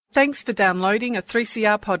Thanks for downloading a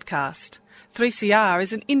 3CR podcast. 3CR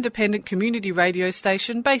is an independent community radio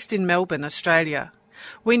station based in Melbourne, Australia.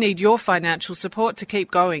 We need your financial support to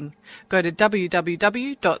keep going. Go to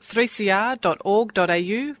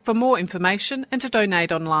www.3cr.org.au for more information and to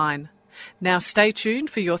donate online. Now stay tuned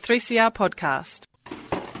for your 3CR podcast.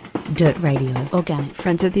 Dirt Radio. Organic.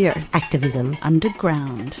 Friends of the Earth. Activism.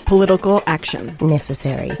 Underground. Political action.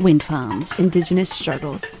 Necessary. Wind farms. Indigenous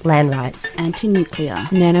struggles. Land rights. Anti-nuclear.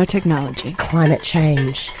 Nanotechnology. Climate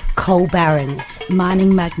change. Coal barons.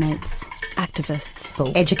 Mining magnates.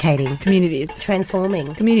 Activists. Educating. Communities.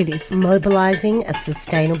 Transforming. Communities. Mobilising a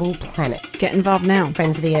sustainable planet. Get involved now.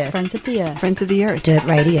 Friends of the Earth. Friends of the Earth. Friends of the Earth. Dirt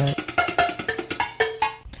Radio.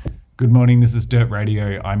 Good morning, this is Dirt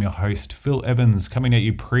Radio. I'm your host, Phil Evans, coming at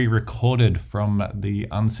you pre-recorded from the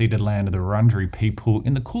unceded land of the Wurundjeri people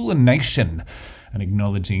in the Kulin Nation and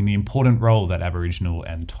acknowledging the important role that Aboriginal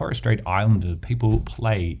and Torres Strait Islander people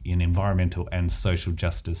play in environmental and social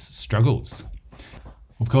justice struggles.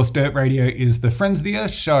 Of course, Dirt Radio is the Friends of the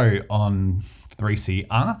Earth show on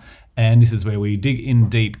 3CR, and this is where we dig in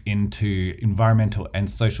deep into environmental and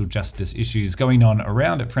social justice issues going on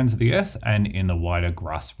around at Friends of the Earth and in the wider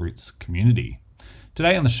grassroots community.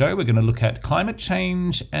 Today on the show, we're going to look at climate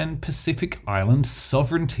change and Pacific Island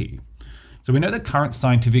sovereignty. So we know that current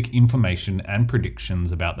scientific information and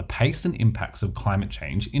predictions about the pace and impacts of climate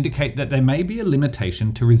change indicate that there may be a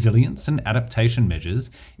limitation to resilience and adaptation measures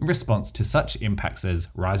in response to such impacts as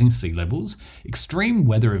rising sea levels, extreme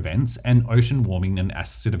weather events, and ocean warming and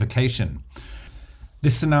acidification.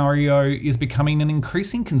 This scenario is becoming an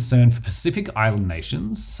increasing concern for Pacific Island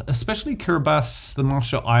nations, especially Kiribati, the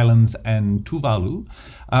Marshall Islands, and Tuvalu,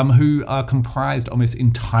 who are comprised almost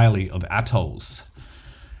entirely of atolls.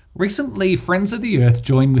 Recently, Friends of the Earth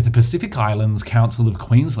joined with the Pacific Islands Council of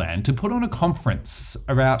Queensland to put on a conference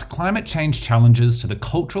about climate change challenges to the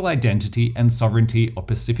cultural identity and sovereignty of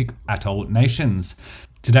Pacific Atoll nations.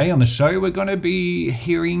 Today on the show, we're going to be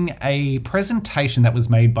hearing a presentation that was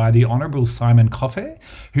made by the Honourable Simon Coffey,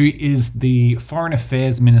 who is the Foreign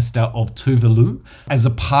Affairs Minister of Tuvalu, as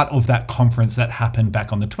a part of that conference that happened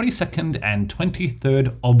back on the 22nd and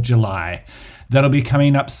 23rd of July. That'll be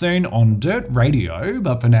coming up soon on Dirt Radio,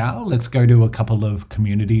 but for now, let's go to a couple of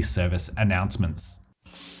community service announcements.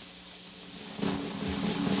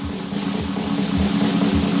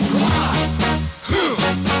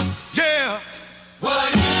 Yeah.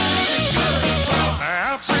 What is it good for?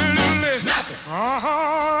 Absolutely nothing.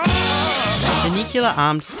 The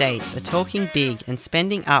nuclear-armed states are talking big and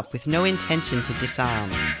spending up with no intention to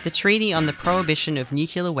disarm. The Treaty on the Prohibition of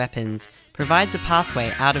Nuclear Weapons provides a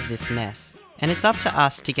pathway out of this mess, and it's up to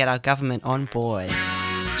us to get our government on board.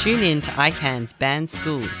 Tune in to ICANN's Banned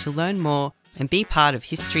School to learn more and be part of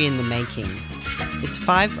history in the making. It's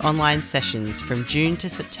 5 online sessions from June to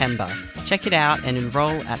September. Check it out and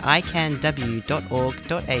enrol at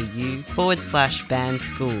icanw.org.au/banned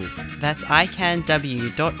school. That's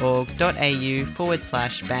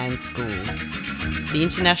icanw.org.au/banned school. The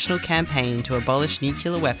international campaign to abolish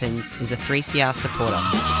nuclear weapons is a 3CR supporter.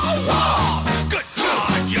 Good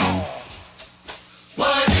God, y'all.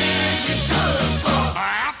 What is it good for?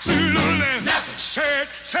 Absolutely nothing. Said.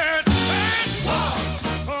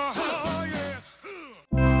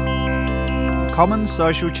 Commons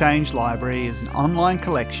Social Change Library is an online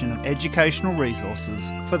collection of educational resources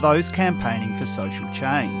for those campaigning for social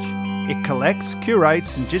change. It collects,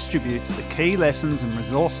 curates and distributes the key lessons and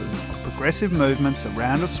resources of progressive movements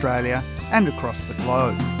around Australia and across the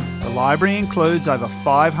globe. The library includes over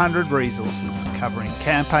 500 resources covering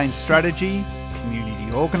campaign strategy,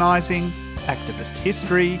 community organising, activist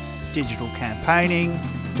history, digital campaigning,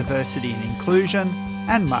 diversity and inclusion,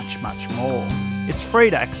 and much, much more. It's free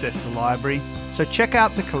to access the library, so check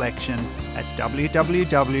out the collection at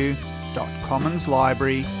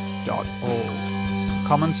www.commonslibrary.org.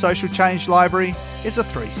 Commons Social Change Library is a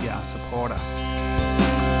 3CR supporter.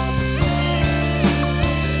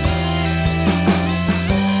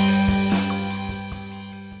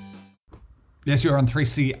 Yes, you're on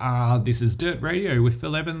 3CR. This is Dirt Radio with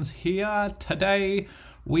Phil Evans here. Today,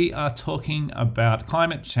 we are talking about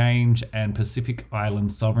climate change and Pacific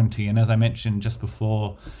Island sovereignty. And as I mentioned just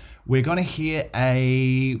before, we're going to hear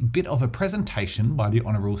a bit of a presentation by the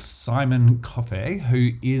Honourable Simon Coffey,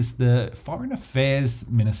 who is the Foreign Affairs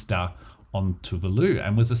Minister on Tuvalu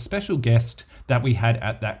and was a special guest that we had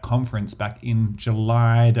at that conference back in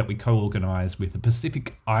July that we co-organised with the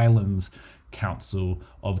Pacific Islands Council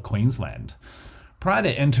of Queensland. Prior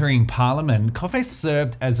to entering Parliament, Coffey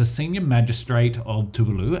served as a senior magistrate of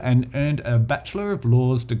Tuvalu and earned a Bachelor of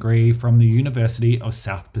Laws degree from the University of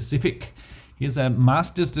South Pacific. He has a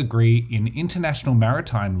master's degree in international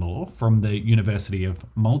maritime law from the University of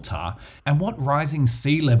Malta. And what rising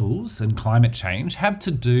sea levels and climate change have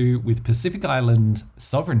to do with Pacific Island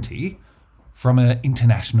sovereignty from an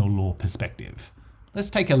international law perspective?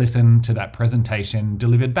 Let's take a listen to that presentation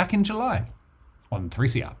delivered back in July on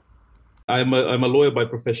 3CR. I'm a lawyer by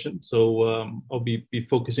profession, so I'll be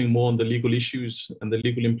focusing more on the legal issues and the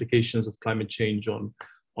legal implications of climate change on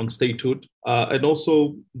statehood, and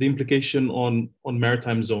also the implication on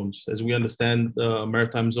maritime zones. As we understand,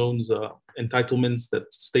 maritime zones are entitlements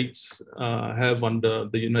that states have under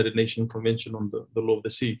the United Nations Convention on the Law of the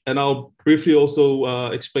Sea. And I'll briefly also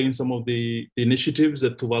explain some of the initiatives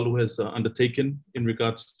that Tuvalu has undertaken in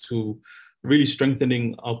regards to really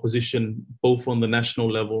strengthening our position both on the national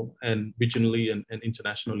level and regionally and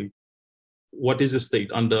internationally. What is a state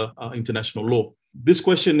under international law? This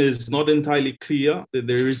question is not entirely clear.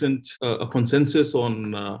 There isn't a consensus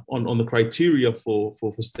on the criteria for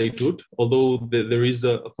statehood, although there is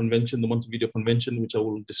a convention, the Montevideo Convention, which I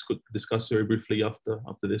will discuss very briefly after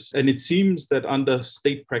this. And it seems that under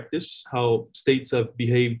state practice, how states have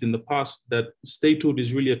behaved in the past, that statehood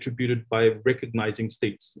is really attributed by recognizing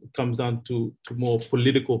states. It comes down to more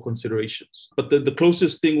political considerations. But the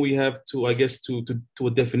closest thing we have to, I guess, to a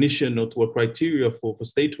definition or to a criteria for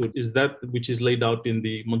statehood is that which is laid out in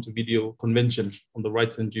the Montevideo Convention on the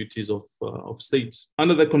rights and duties of states.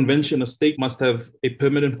 Under the convention, a state must have a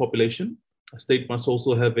permanent population. A state must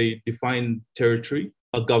also have a defined territory,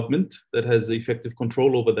 a government that has effective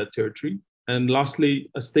control over that territory. And lastly,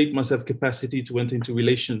 a state must have capacity to enter into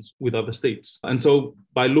relations with other states. And so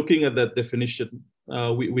by looking at that definition,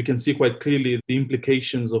 we can see quite clearly the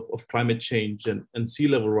implications of climate change and sea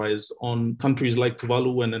level rise on countries like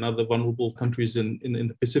Tuvalu and other vulnerable countries in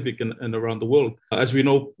the Pacific and around the world. As we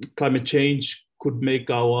know, climate change could make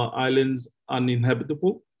our islands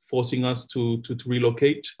uninhabitable, forcing us to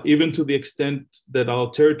relocate, even to the extent that our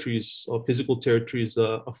territories, our physical territories,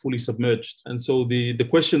 are fully submerged. And so the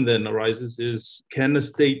question then arises is, can a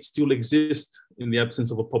state still exist in the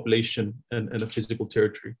absence of a population and a physical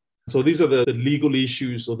territory? So these are the legal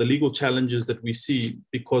issues or the legal challenges that we see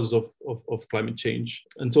because of climate change.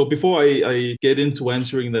 And so before I get into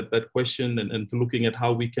answering that question and to looking at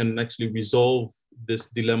how we can actually resolve this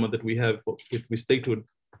dilemma that we have with statehood,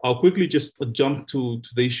 I'll quickly just jump to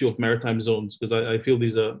the issue of maritime zones, because I feel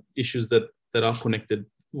these are issues that are connected.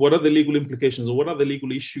 What are the legal implications, or what are the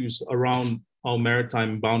legal issues around our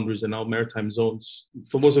maritime boundaries and our maritime zones?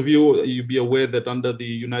 For most of you, you'll be aware that under the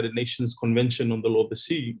United Nations Convention on the Law of the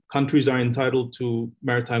Sea, countries are entitled to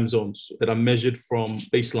maritime zones that are measured from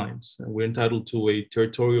baselines. And we're entitled to a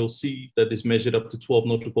territorial sea that is measured up to 12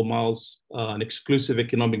 nautical miles, an exclusive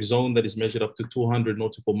economic zone that is measured up to 200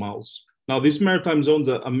 nautical miles. Now, these maritime zones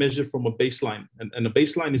are measured from a baseline, and a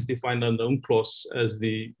baseline is defined under UNCLOS as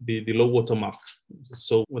the low water mark.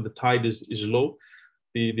 So when the tide is low,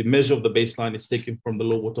 the measure of the baseline is taken from the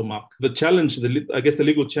low water mark. The challenge, I guess the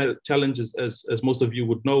legal challenge, as most of you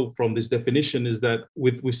would know from this definition, is that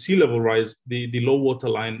with sea level rise, the low water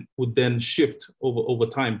line would then shift over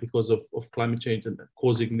time because of climate change and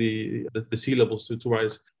causing the sea levels to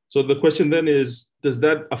rise. So the question then is, does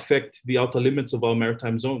that affect the outer limits of our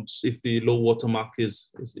maritime zones if the low water mark is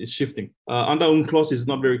shifting? Under UNCLOS, it's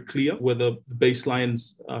not very clear whether the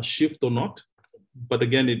baselines shift or not. But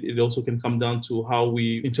again, it also can come down to how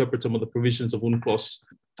we interpret some of the provisions of UNCLOS.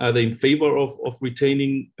 Are they in favor of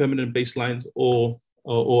retaining permanent baselines or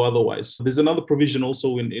otherwise? There's another provision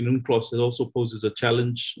also in UNCLOS that also poses a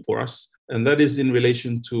challenge for us, and that is in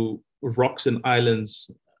relation to rocks and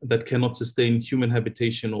islands that cannot sustain human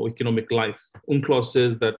habitation or economic life. UNCLOS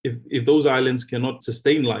says that if those islands cannot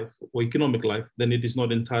sustain life or economic life, then it is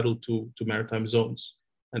not entitled to maritime zones.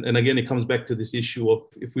 And again, it comes back to this issue of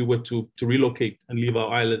if we were to relocate and leave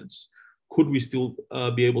our islands, could we still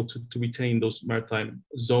be able to retain those maritime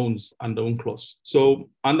zones under UNCLOS? So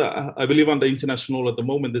I believe under international law at the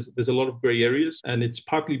moment, there's a lot of gray areas, and it's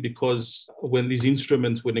partly because when these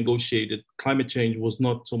instruments were negotiated, climate change was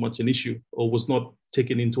not so much an issue or was not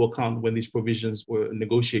taken into account when these provisions were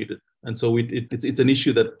negotiated. And so it's an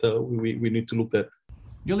issue that we need to look at.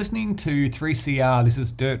 You're listening to 3CR. This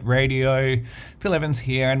is Dirt Radio. Phil Evans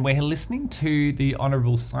here, and we're listening to the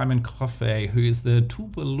Honourable Simon Kofe, who is the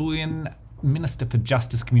Tuvaluan Minister for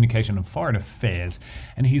Justice, Communication and Foreign Affairs,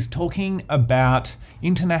 and he's talking about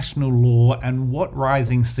international law and what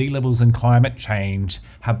rising sea levels and climate change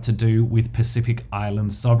have to do with Pacific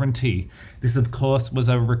Island sovereignty. This, of course, was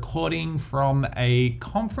a recording from a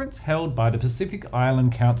conference held by the Pacific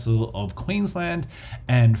Island Council of Queensland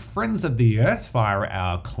and Friends of the Earth via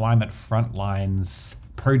our Climate Frontlines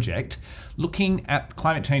project looking at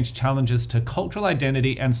climate change challenges to cultural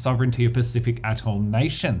identity and sovereignty of Pacific Atoll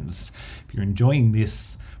nations. If you're enjoying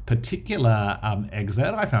this particular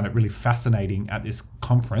excerpt, I found it really fascinating at this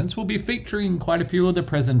conference. We'll be featuring quite a few of the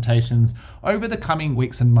presentations over the coming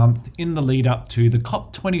weeks and months in the lead up to the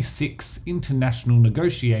COP26 international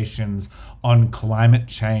negotiations on climate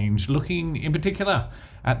change, looking in particular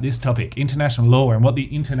at this topic, international law, and what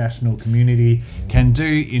the international community can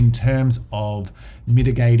do in terms of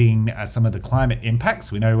mitigating some of the climate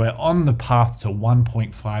impacts. We know we're on the path to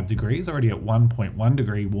 1.5 degrees, already at 1.1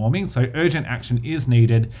 degree warming, so urgent action is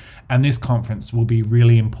needed, and this conference will be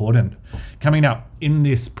really important. Coming up in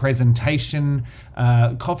this presentation,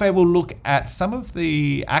 Kofi will look at some of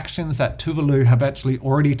the actions that Tuvalu have actually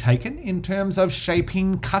already taken in terms of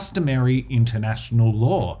shaping customary international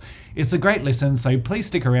law. It's a great listen, so please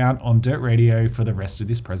stick around on Dirt Radio for the rest of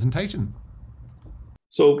this presentation.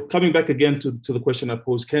 So coming back again to the question I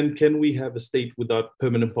posed, can we have a state without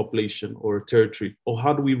permanent population or a territory? Or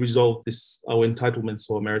how do we resolve our entitlements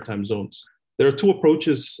to our maritime zones? There are two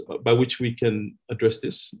approaches by which we can address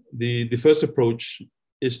this. The first approach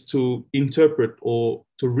is to interpret or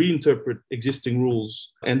to reinterpret existing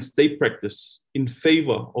rules and state practice in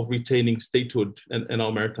favor of retaining statehood and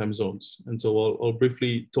our maritime zones. And so I'll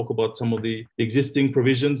briefly talk about some of the existing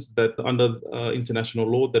provisions that under international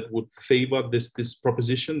law that would favor this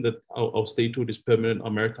proposition that our statehood is permanent,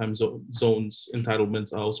 our maritime zones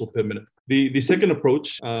entitlements are also permanent. The second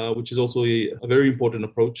approach, which is also a very important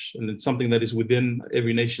approach, and it's something that is within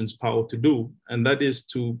every nation's power to do, and that is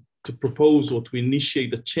to propose or to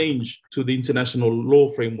initiate a change to the international law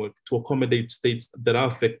framework to accommodate states that are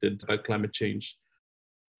affected by climate change.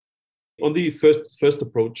 On the first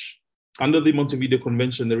approach, under the Montevideo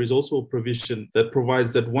Convention, there is also a provision that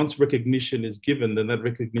provides that once recognition is given, then that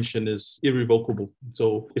recognition is irrevocable.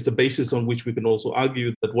 So it's a basis on which we can also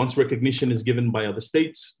argue that once recognition is given by other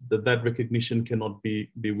states, that recognition cannot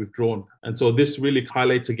be withdrawn. And so this really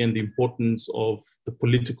highlights again the importance of the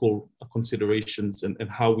political considerations and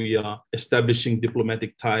how we are establishing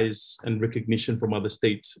diplomatic ties and recognition from other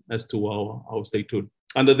states as to our statehood.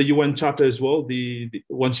 Under the UN Charter as well,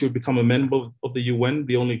 once you become a member of the UN,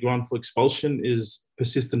 the only ground for expulsion is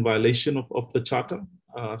persistent violation of the Charter.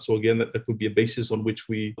 So again, that could be a basis on which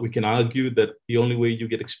we can argue that the only way you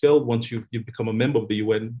get expelled once you become a member of the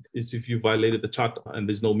UN is if you violated the Charter. And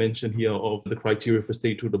there's no mention here of the criteria for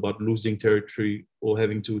statehood about losing territory or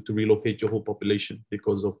having to relocate your whole population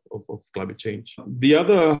because of climate change. The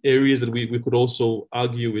other areas that we could also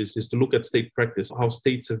argue is to look at state practice, how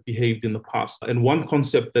states have behaved in the past. And one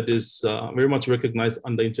concept that is very much recognized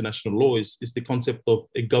under international law is the concept of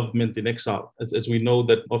a government in exile. As we know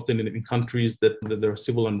that often in countries that there are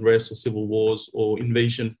civil unrest or civil wars or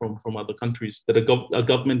invasion from other countries, that a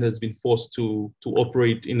government has been forced to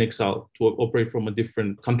operate in exile, to operate from a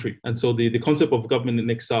different country. And so the concept of government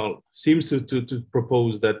in exile seems to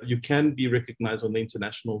propose that you can be recognized on the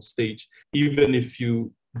international stage, even if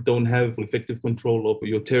you don't have effective control over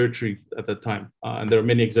your territory at that time. And there are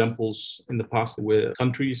many examples in the past where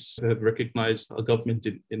countries have recognized a government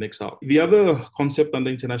in exile. The other concept under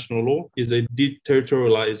international law is a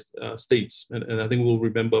deterritorialized states. And I think we'll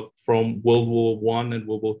remember from World War I and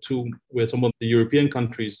World War II, where some of the European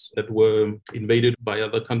countries that were invaded by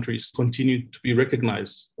other countries continued to be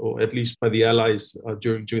recognized, or at least by the Allies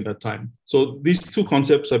during that time. So these two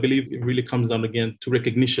concepts, I believe, it really comes down again to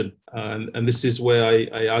recognition. And this is where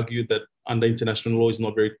I argue that under international law is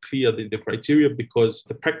not very clear, the criteria, because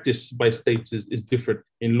the practice by states is different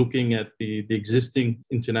in looking at the existing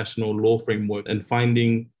international law framework and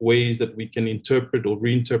finding ways that we can interpret or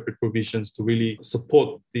reinterpret provisions to really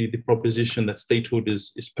support the proposition that statehood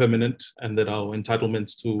is permanent and that our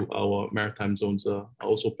entitlements to our maritime zones are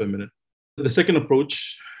also permanent. The second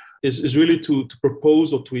approach is really to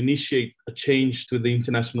propose or to initiate a change to the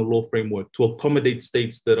international law framework to accommodate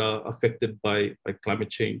states that are affected by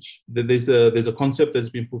climate change. There's a concept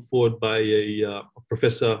that's been put forward by a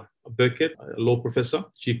Professor Burkett, a law professor.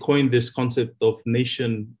 She coined this concept of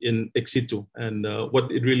nation in ex situ. And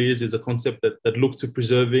what it really is a concept that looks to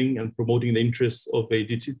preserving and promoting the interests of a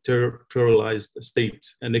deterritorialized state.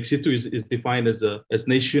 And ex situ is defined as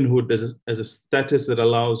nationhood, as a status that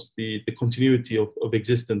allows the continuity of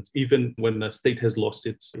existence, even when a state has lost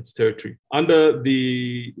its territory. Under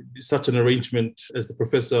such an arrangement, as the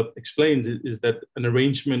professor explains, is that an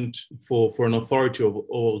arrangement for an authority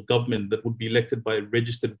or government that would be elected by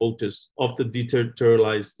registered voters promoters of the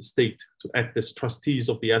deterritorialized state to act as trustees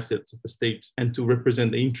of the assets of the state and to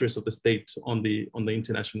represent the interests of the state on the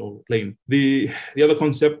international plane. The other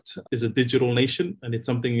concept is a digital nation, and it's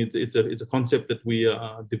a concept that we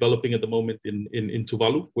are developing at the moment in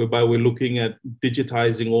Tuvalu, whereby we're looking at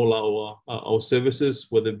digitizing all our services,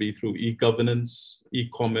 whether it be through e-governance,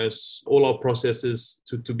 e-commerce, all our processes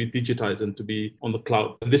to be digitized and to be on the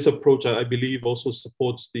cloud. This approach, I believe, also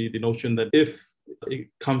supports the notion that if it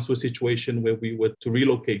comes to a situation where we were to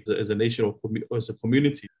relocate as a nation or as a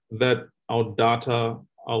community, that our data,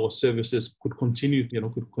 our services could continue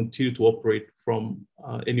to operate from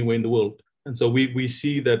anywhere in the world. And so we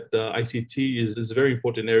see that ICT is a very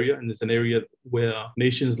important area, and it's an area where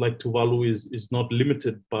nations like Tuvalu is not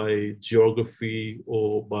limited by geography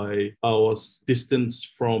or by our distance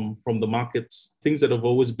from the markets, things that have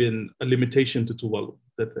always been a limitation to Tuvalu,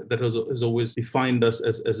 that has always defined us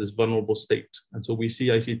as a vulnerable state. And so we see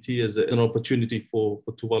ICT as an opportunity for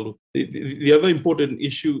Tuvalu. The other important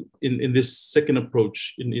issue in this second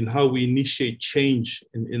approach, in how we initiate change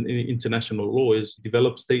in international law, is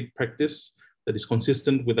develop state practice that is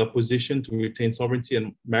consistent with our position to retain sovereignty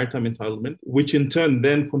and maritime entitlement, which in turn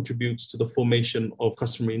then contributes to the formation of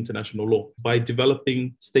customary international law. By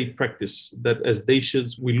developing state practice, that as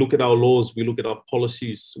nations, we look at our laws, we look at our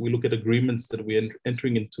policies, we look at agreements that we're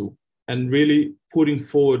entering into, and really putting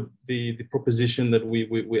forward the proposition that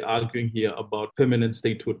we're arguing here about permanent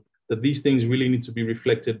statehood, that these things really need to be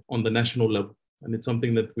reflected on the national level. And it's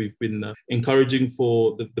something that we've been encouraging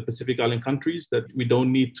for the Pacific Island countries, that we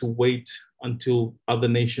don't need to wait until other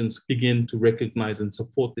nations begin to recognize and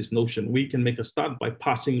support this notion. We can make a start by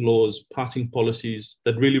passing laws, passing policies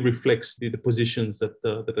that really reflects the positions that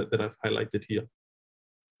I've highlighted here.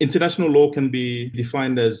 International law can be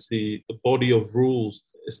defined as the body of rules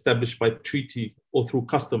established by treaty or through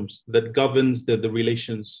customs that governs the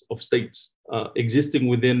relations of states, existing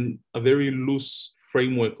within a very loose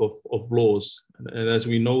framework of laws. And as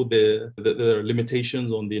we know, there are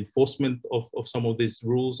limitations on the enforcement of some of these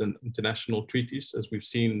rules and international treaties, as we've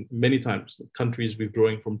seen many times, countries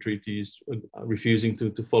withdrawing from treaties, refusing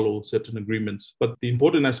to follow certain agreements. But the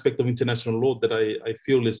important aspect of international law that I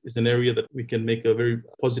feel is an area that we can make a very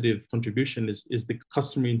positive contribution is the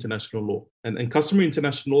customary international law. And customary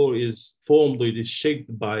international law is formed, or it is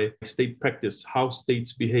shaped by state practice, how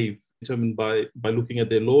states behave, determined by looking at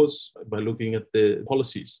their laws, by looking at their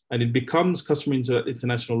policies. And it becomes customary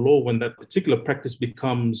international law when that particular practice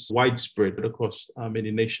becomes widespread across many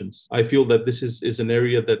nations. I feel that this is an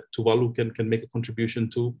area that Tuvalu can make a contribution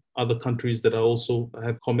to. Other countries that also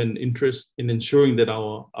have common interest in ensuring that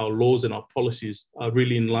our laws and our policies are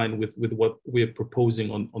really in line with what we're proposing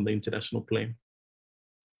on the international plane.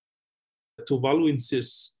 Tuvalu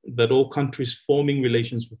insists that all countries forming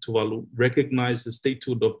relations with Tuvalu recognize the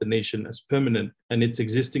statehood of the nation as permanent and its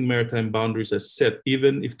existing maritime boundaries as set,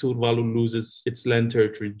 even if Tuvalu loses its land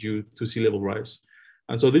territory due to sea level rise.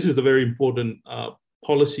 And so this is a very important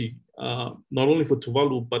policy, not only for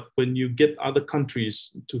Tuvalu, but when you get other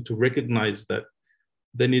countries to recognize that,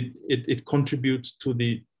 then it contributes to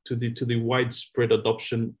the widespread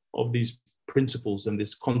adoption of these principles and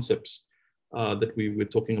these concepts that we're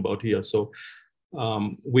talking about here. So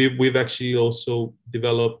we've actually also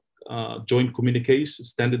developed joint communiques,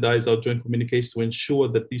 standardized our joint communiques to ensure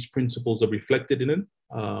that these principles are reflected in it.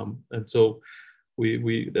 And so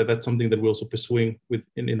that's something that we're also pursuing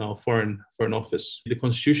in our foreign office. The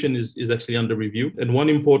constitution is actually under review. And one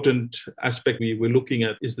important aspect we're looking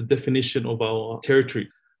at is the definition of our territory.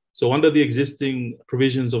 So under the existing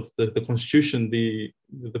provisions of the Constitution, the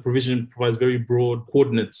provision provides very broad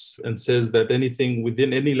coordinates and says that anything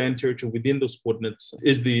within any land territory within those coordinates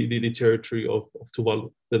is the territory of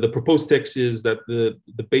Tuvalu. The proposed text is that the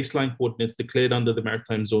baseline coordinates declared under the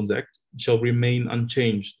Maritime Zones Act shall remain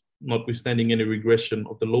unchanged, notwithstanding any regression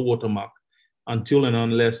of the low water mark, until and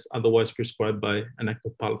unless otherwise prescribed by an Act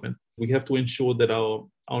of Parliament. We have to ensure that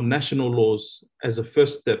our national laws, as a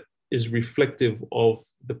first step, is reflective of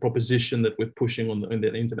the proposition that we're pushing on the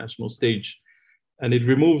international stage. And it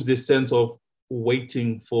removes this sense of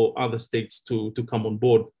waiting for other states to come on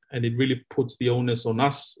board. And it really puts the onus on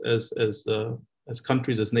us as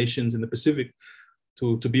countries, as nations in the Pacific,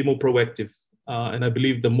 to be more proactive. And I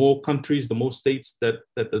believe the more countries, the more states that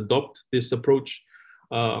adopt this approach,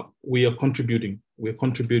 we are contributing. We're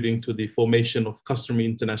contributing to the formation of customary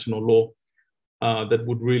international law that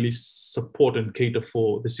would really support and cater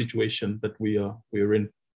for the situation that we are in.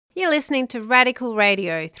 You're listening to Radical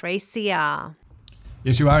Radio 3CR.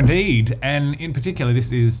 Yes, you are indeed. And in particular,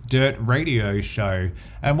 this is Dirt Radio Show.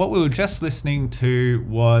 And what we were just listening to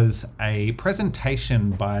was a presentation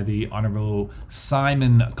by the Honourable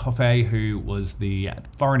Simon Coffey, who was the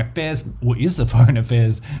is the Foreign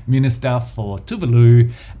Affairs Minister for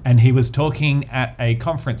Tuvalu. And he was talking at a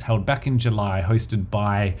conference held back in July, hosted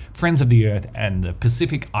by Friends of the Earth and the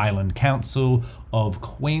Pacific Island Council of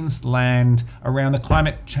Queensland, around the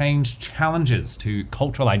climate change challenges to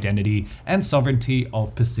cultural identity and sovereignty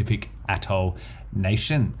of Pacific Atoll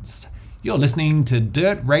nations. You're listening to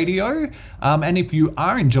Dirt Radio, and if you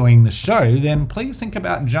are enjoying the show, then please think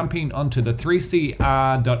about jumping onto the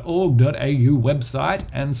 3cr.org.au website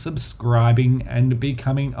and subscribing and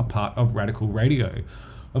becoming a part of Radical Radio.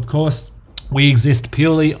 Of course, we exist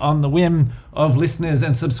purely on the whim of listeners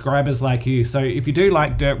and subscribers like you. So if you do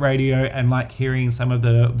like Dirt Radio and like hearing some of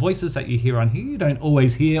the voices that you hear on here, you don't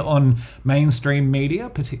always hear on mainstream media,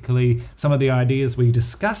 particularly some of the ideas we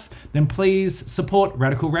discuss, then please support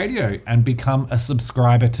Radical Radio and become a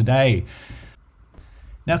subscriber today.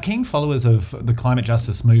 Now, keen followers of the climate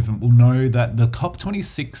justice movement will know that the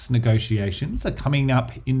COP26 negotiations are coming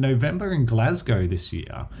up in November in Glasgow this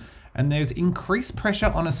year. And there's increased pressure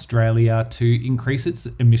on Australia to increase its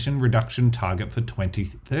emission reduction target for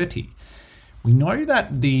 2030. We know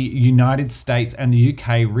that the United States and the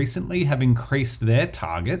UK recently have increased their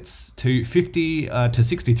targets to 50 to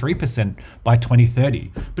 63% by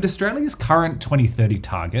 2030. But Australia's current 2030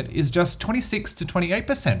 target is just 26 to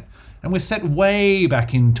 28%. And we're set way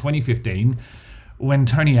back in 2015 when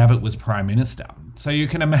Tony Abbott was Prime Minister. So you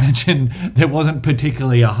can imagine there wasn't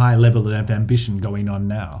particularly a high level of ambition going on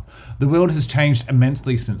now. The world has changed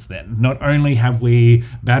immensely since then. Not only have we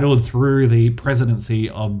battled through the presidency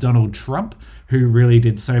of Donald Trump, who really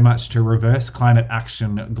did so much to reverse climate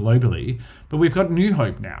action globally, but we've got new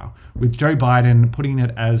hope now, with Joe Biden putting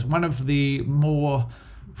it as one of the more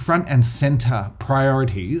front and center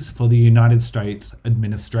priorities for the United States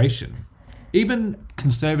administration. Even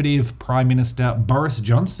Conservative Prime Minister Boris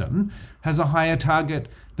Johnson has a higher target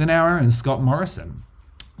than our own Scott Morrison.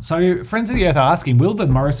 So Friends of the Earth are asking, will the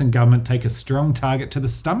Morrison government take a strong target to the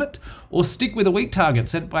stomach or stick with a weak target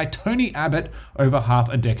set by Tony Abbott over half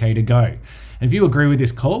a decade ago? And if you agree with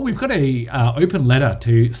this call, we've got a open letter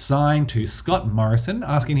to sign to Scott Morrison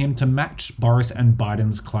asking him to match Boris and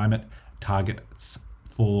Biden's climate targets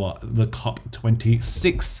for the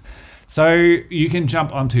COP26. So you can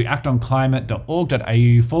jump onto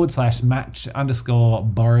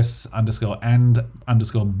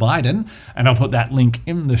actonclimate.org.au/match_Boris_and_Biden. And I'll put that link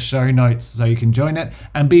in the show notes so you can join it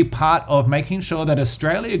and be part of making sure that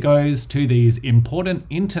Australia goes to these important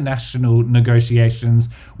international negotiations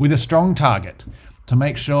with a strong target to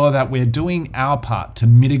make sure that we're doing our part to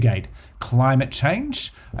mitigate climate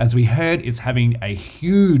change. As we heard, it's having a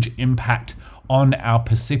huge impact on our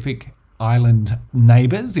Pacific Island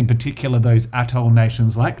neighbours, in particular those atoll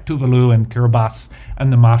nations like Tuvalu and Kiribati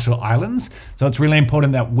and the Marshall Islands. So it's really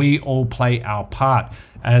important that we all play our part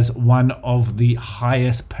as one of the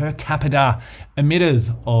highest per capita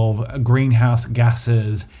emitters of greenhouse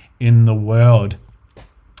gases in the world.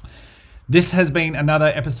 This has been another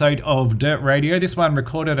episode of Dirt Radio, this one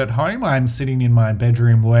recorded at home. I'm sitting in my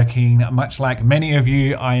bedroom working, much like many of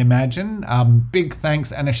you, I imagine. Big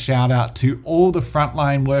thanks and a shout out to all the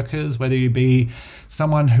frontline workers, whether you be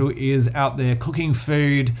someone who is out there cooking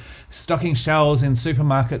food, stocking shelves in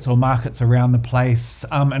supermarkets or markets around the place,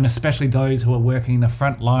 and especially those who are working the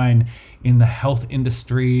front line in the health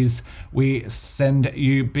industries. We send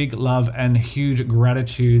you big love and huge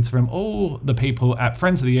gratitudes from all the people at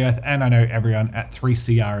Friends of the Earth, and I know everyone at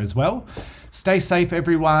 3CR as well. Stay safe,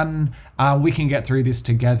 everyone. We can get through this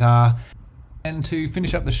together. And to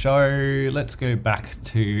finish up the show, let's go back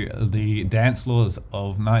to the dance floors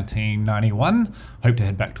of 1991. Hope to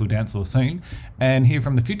head back to a dance floor soon. And hear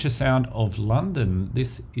from the future sound of London.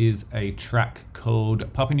 This is a track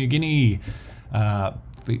called Papua New Guinea,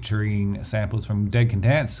 featuring samples from Dead Can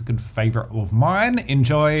Dance, a good favourite of mine.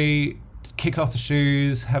 Enjoy, kick off the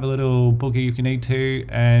shoes, have a little boogie if you need to,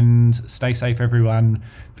 and stay safe, everyone.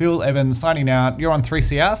 Phil Evans signing out. You're on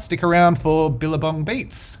 3CR. Stick around for Billabong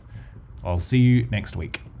Beats. I'll see you next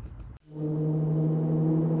week.